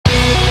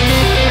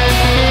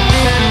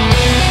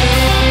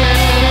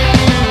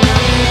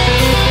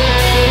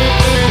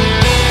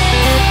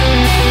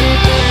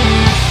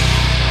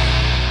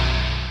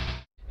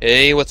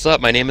Hey, what's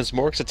up? My name is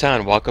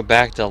Morxeton. Welcome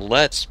back to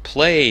Let's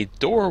Play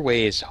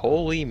Doorways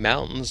Holy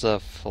Mountains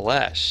of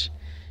Flesh.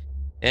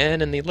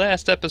 And in the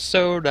last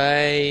episode,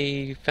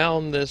 I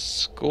found this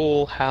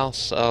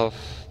schoolhouse of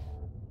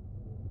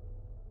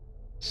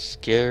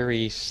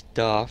scary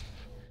stuff.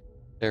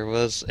 There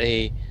was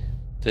a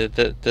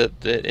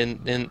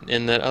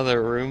in that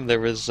other room there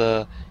was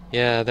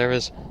yeah, there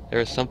was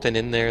something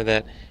in there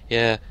that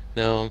yeah,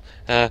 no,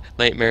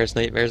 nightmares,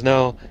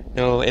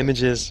 no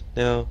images,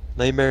 no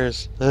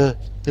nightmares.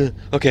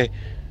 Okay,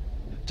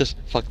 just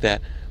fuck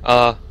that.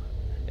 Uh,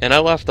 and I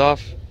left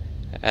off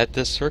at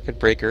this circuit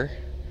breaker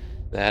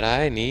that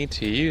I need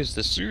to use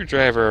the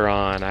screwdriver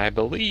on. I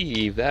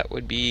believe that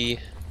would be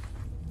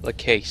the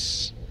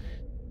case.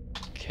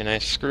 Can I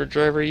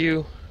screwdriver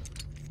you?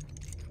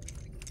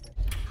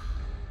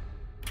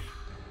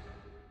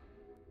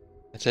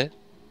 That's it?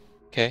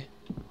 Okay.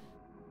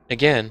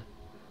 Again,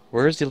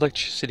 where is the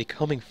electricity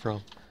coming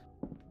from?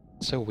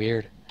 It's so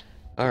weird.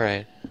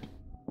 Alright.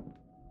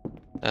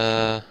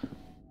 A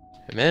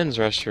men's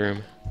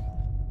restroom.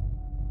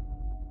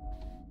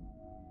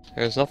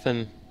 There's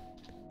nothing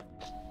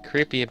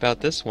creepy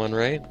about this one,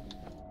 right?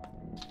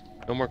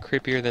 No more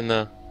creepier than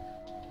the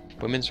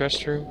women's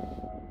restroom?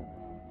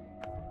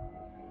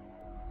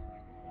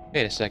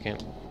 Wait a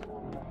second.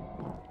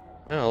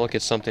 Oh, look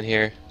at something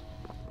here.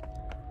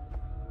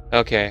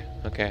 Okay.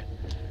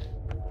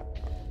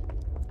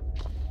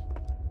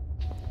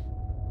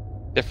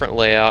 Different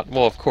layout.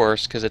 Well, of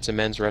course, because it's a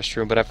men's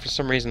restroom, but for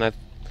some reason I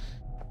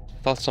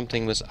thought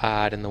something was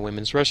odd in the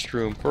women's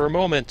restroom for a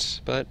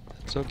moment, but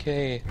it's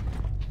okay.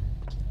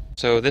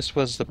 So this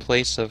was the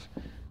place of...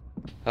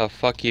 Oh,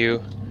 fuck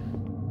you.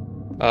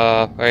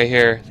 Right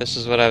here. This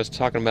is what I was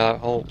talking about.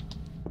 Oh,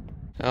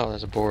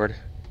 there's a board.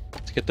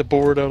 Let's get the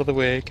board out of the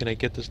way. Can I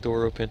get this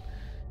door open?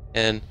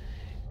 And...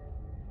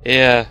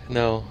 yeah,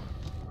 no.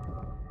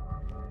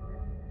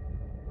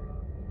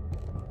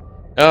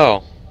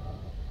 Oh.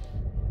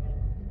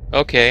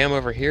 Okay, I'm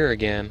over here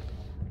again.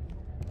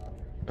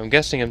 I'm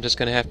guessing I'm just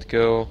gonna have to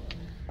go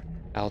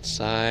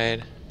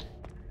outside.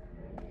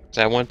 'Cause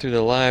I went through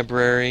the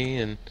library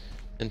and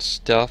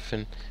stuff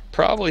and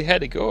probably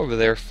had to go over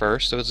there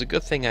first, so it's a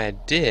good thing I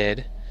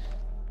did.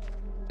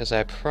 Because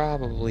I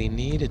probably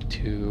needed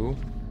to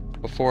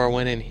before I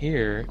went in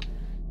here.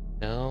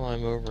 Now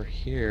I'm over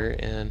here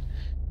and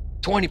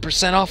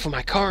 20% off of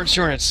my car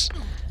insurance!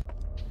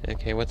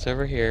 Okay, what's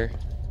over here?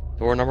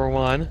 Door number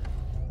 1.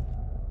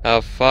 Oh,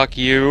 fuck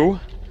you.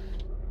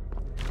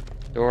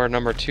 Door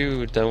number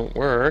 2 don't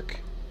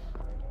work.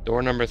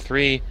 Door number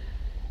 3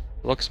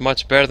 looks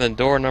much better than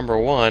door number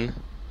 1.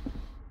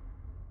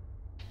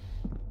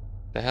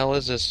 The hell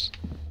is this?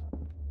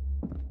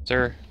 Is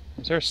there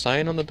a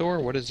sign on the door?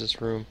 What is this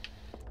room?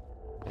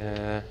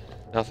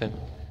 Nothing.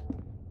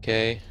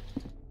 Okay.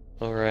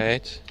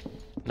 Alright.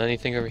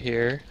 Anything over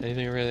here?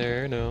 Anything over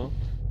there? No.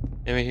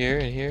 Anything here?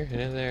 And here?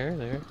 And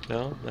there?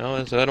 No.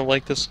 I don't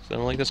like this. I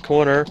don't like this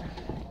corner.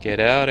 Get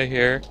out of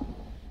here.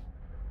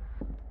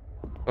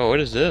 Oh, what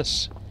is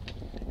this?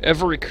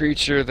 Every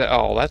creature that...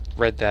 oh, that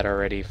read that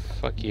already.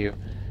 Fuck you.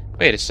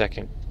 Wait a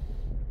second.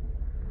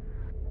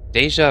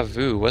 Deja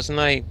vu. Wasn't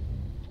I...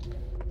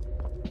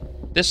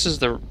 this is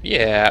the...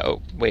 yeah,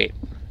 oh, wait.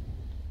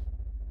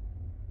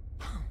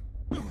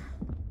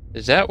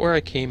 Is that where I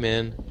came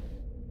in?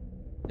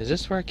 Is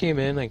this where I came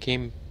in?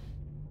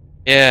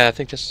 Yeah, I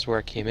think this is where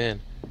I came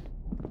in.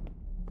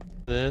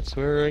 That's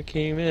where I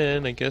came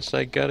in. I guess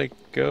I gotta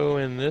go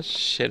in this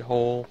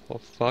shithole. Oh,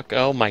 fuck.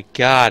 Oh my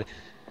god.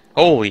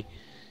 Holy.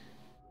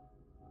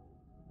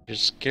 You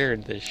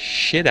scared the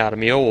shit out of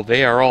me. Oh,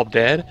 they are all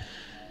dead?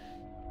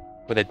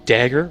 With a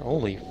dagger?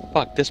 Holy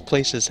fuck, this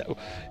place is...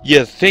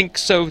 you think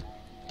so?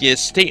 You're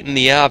stating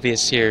the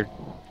obvious here,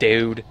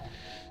 dude.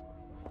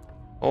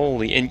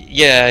 Holy... and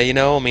yeah, you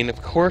know, I mean,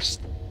 of course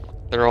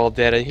they're all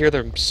dead. I hear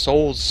their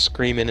souls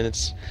screaming and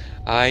it's...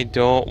 I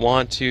don't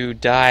want to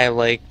die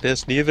like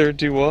this, neither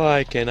do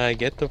I. Can I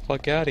get the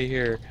fuck out of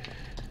here?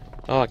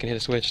 Oh, I can hit a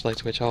switch, light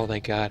switch, oh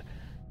thank god.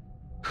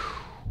 Whew.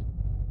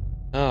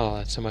 Oh,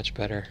 that's so much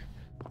better.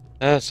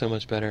 That's so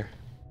much better.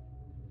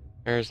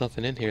 There's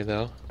nothing in here,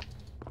 though.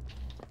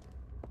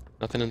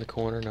 Nothing in the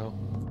corner, no.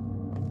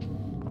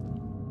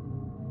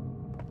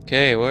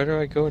 Okay, where do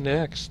I go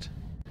next?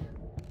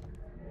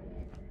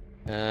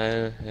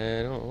 I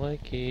don't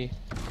like it.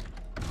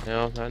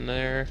 No, not in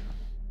there.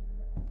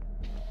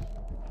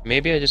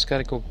 Maybe I just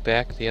gotta go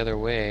back the other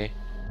way.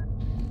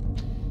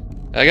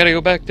 I gotta go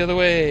back the other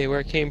way, where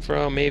I came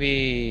from,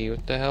 maybe.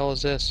 What the hell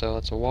is this? Oh,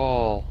 it's a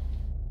wall.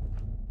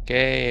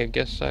 Okay, I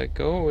guess I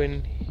go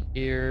in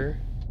here.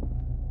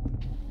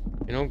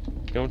 You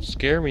don't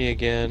scare me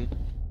again.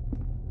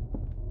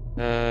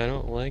 I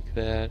don't like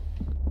that.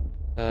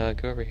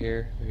 Go over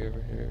here.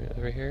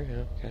 Over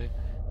here? Okay.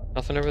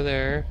 Nothing over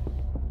there.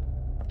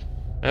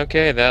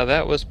 Okay,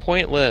 that was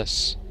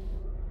pointless.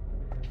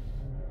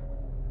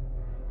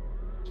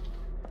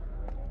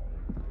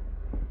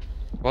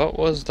 What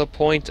was the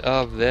point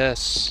of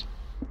this?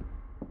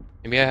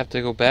 Maybe I have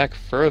to go back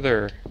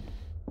further.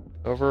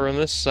 Over on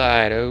this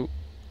side. Oh.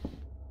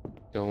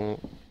 Don't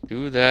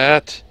do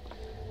that.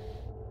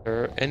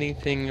 Or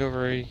anything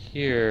over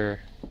here?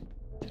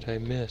 Did I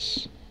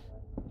miss?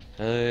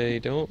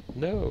 I don't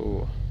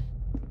know.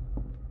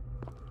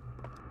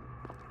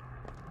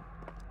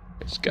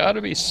 It's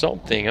gotta be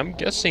something. I'm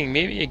guessing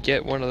maybe you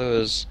get one of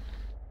those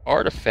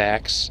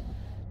artifacts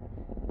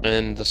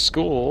in the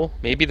school.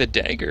 Maybe the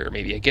dagger.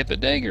 Maybe I get the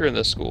dagger in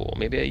the school.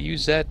 Maybe I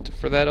use that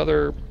for that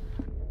other...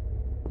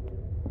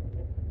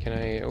 Can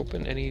I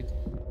open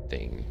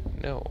anything?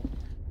 No.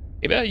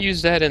 Maybe I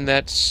use that in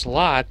that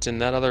slot in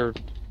that other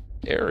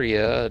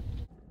area.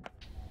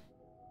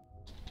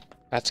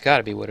 That's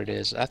gotta be what it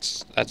is.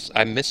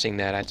 I'm missing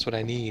that. That's what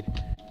I need.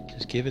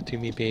 Just give it to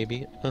me,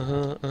 baby.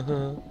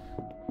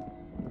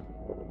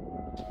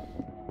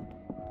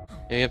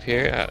 Maybe up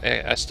here.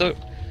 I still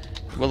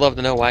would love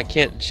to know why I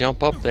can't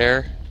jump up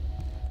there.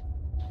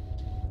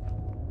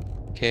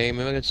 Okay,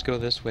 maybe I'll just go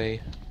this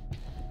way.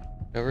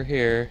 Over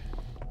here.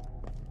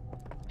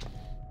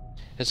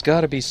 It's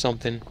gotta be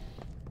something.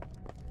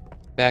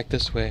 Back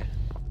this way.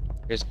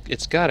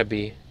 It's gotta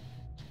be.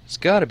 It's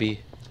gotta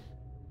be.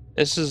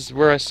 This is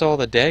where I saw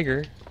the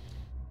dagger.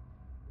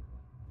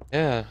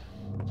 Yeah.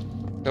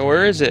 Now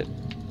where is it?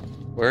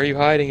 Where are you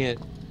hiding it?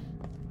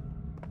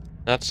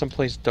 Not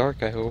someplace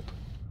dark, I hope.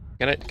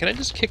 Can I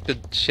just kick the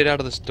shit out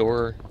of this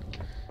door?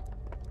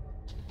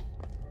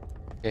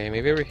 Okay,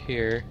 maybe over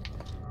here.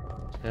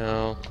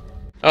 No.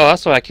 Oh,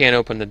 that's why I can't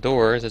open the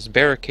doors. It's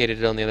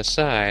barricaded on the other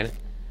side.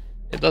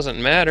 It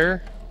doesn't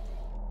matter.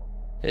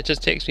 It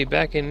just takes me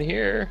back in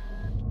here.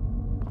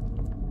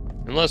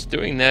 Unless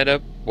doing that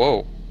up...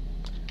 Whoa.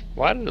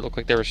 Why did it look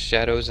like there were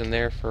shadows in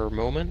there for a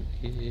moment?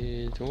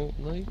 I don't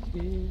like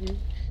it.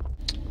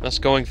 Unless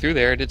going through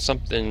there did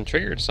something,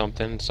 triggered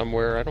something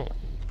somewhere. I don't...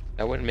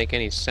 That wouldn't make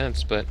any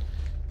sense, but...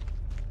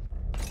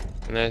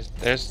 And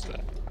there's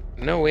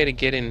no way to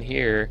get in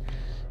here.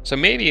 So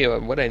maybe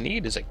what I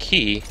need is a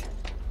key.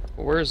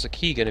 Where's the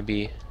key gonna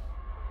be?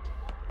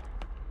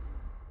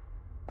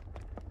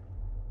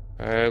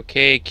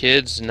 Okay,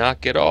 kids,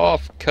 knock it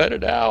off. Cut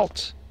it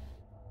out.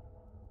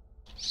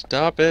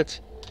 Stop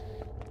it.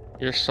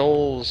 Your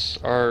souls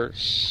are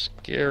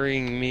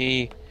scaring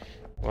me.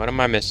 What am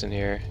I missing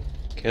here?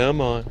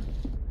 Come on.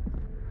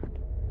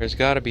 There's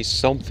gotta be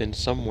something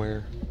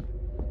somewhere.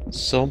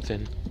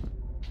 Something.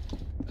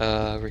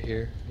 Over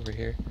here. Over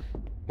here.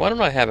 Why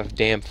don't I have a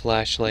damn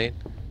flashlight?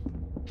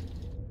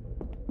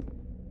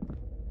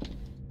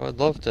 I would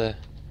love to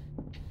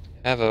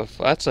have a...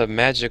 That's a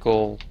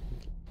magical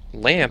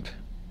lamp.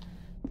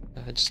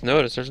 I just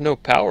noticed there's no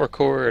power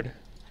cord.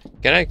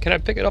 Can I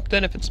pick it up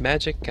then if it's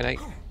magic? Can I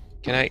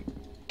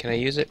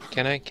use it?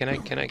 Can I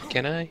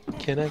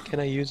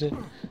use it?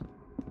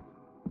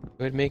 It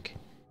would make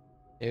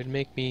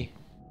me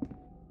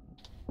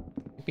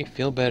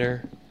feel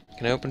better.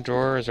 Can I open a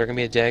drawer? Is there gonna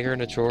be a dagger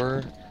in a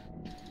drawer?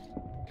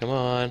 Come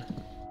on.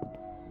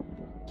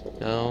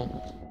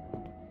 No.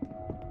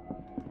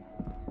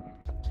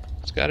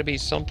 It's gotta be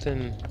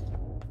something.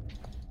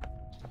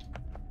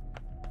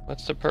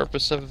 What's the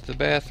purpose of the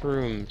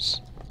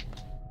bathrooms?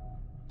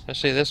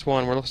 Especially this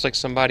one where it looks like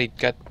somebody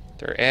got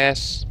their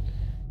ass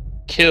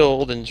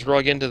killed and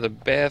drug into the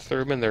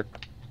bathroom and their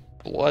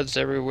blood's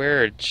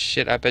everywhere.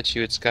 Shit, I bet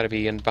you it's gotta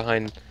be in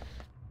behind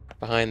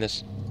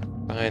this,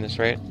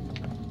 right?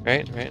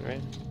 Right.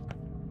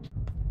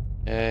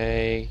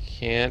 I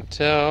can't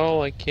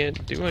tell. I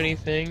can't do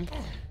anything.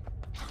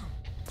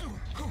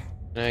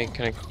 Can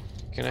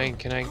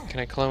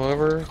I climb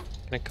over?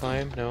 Can I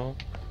climb? No.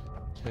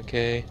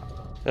 Okay.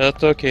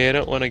 That's okay. I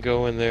don't want to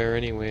go in there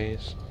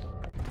anyways.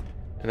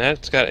 And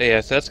that's got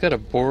so that's got a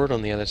board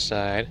on the other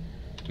side.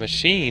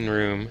 Machine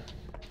room.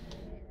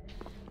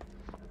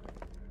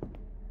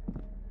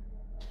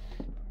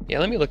 Yeah,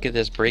 let me look at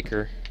this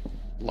breaker.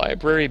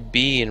 Library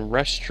B and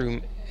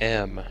restroom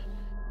M.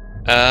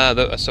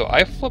 So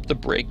I flipped the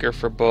breaker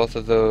for both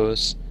of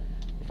those.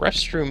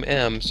 Restroom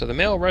M, so the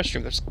male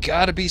restroom. There's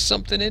gotta be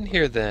something in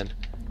here then.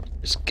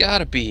 There's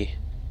gotta be.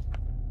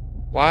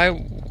 Why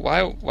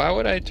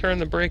would I turn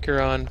the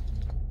breaker on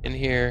in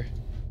here?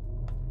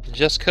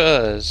 Just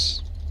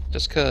cause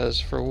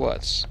for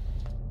what?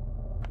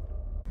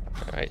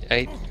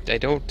 I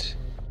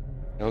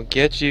don't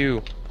get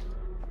you.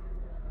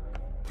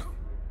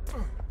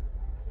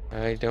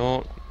 I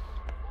don't.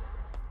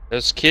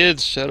 Those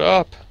kids, shut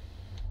up.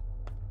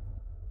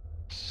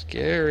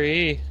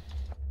 Scary.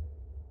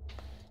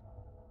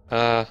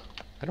 I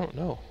don't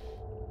know.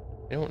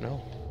 I don't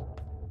know.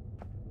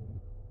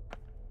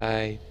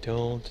 I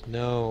don't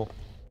know.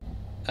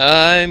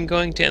 I'm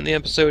going to end the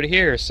episode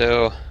here,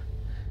 so...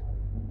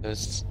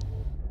 Those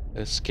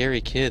scary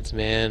kids,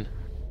 man.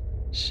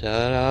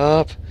 Shut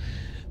up.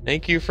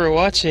 Thank you for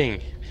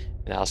watching,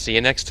 and I'll see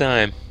you next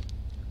time.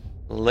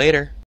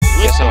 Later.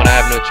 Guess I'm gonna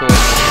have no choice.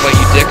 What,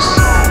 you dicks?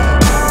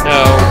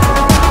 No.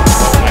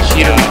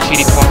 Cheater, you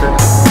cheaty fucker.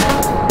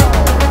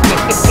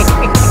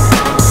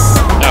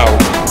 No.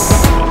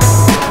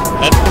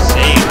 That's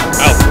insane.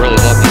 I really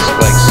love these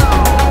spikes.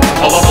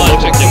 I love the look.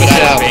 Check this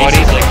out, buddy.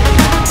 He's like,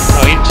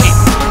 oh, you cheat.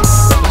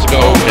 Let's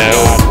go.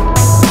 No.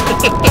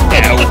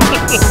 No.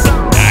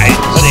 I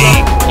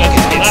see.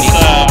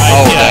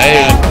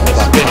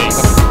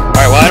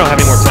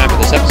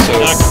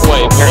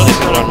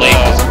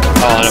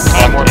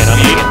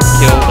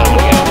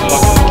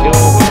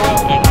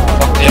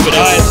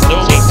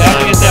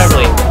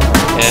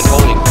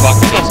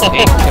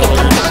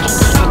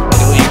 Painkillers.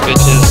 Kill you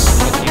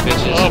bitches. Fuck you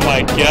bitches. Oh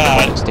my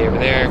god. Stay over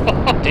there.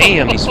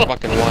 Damn, these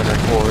fucking wandering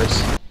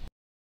whores.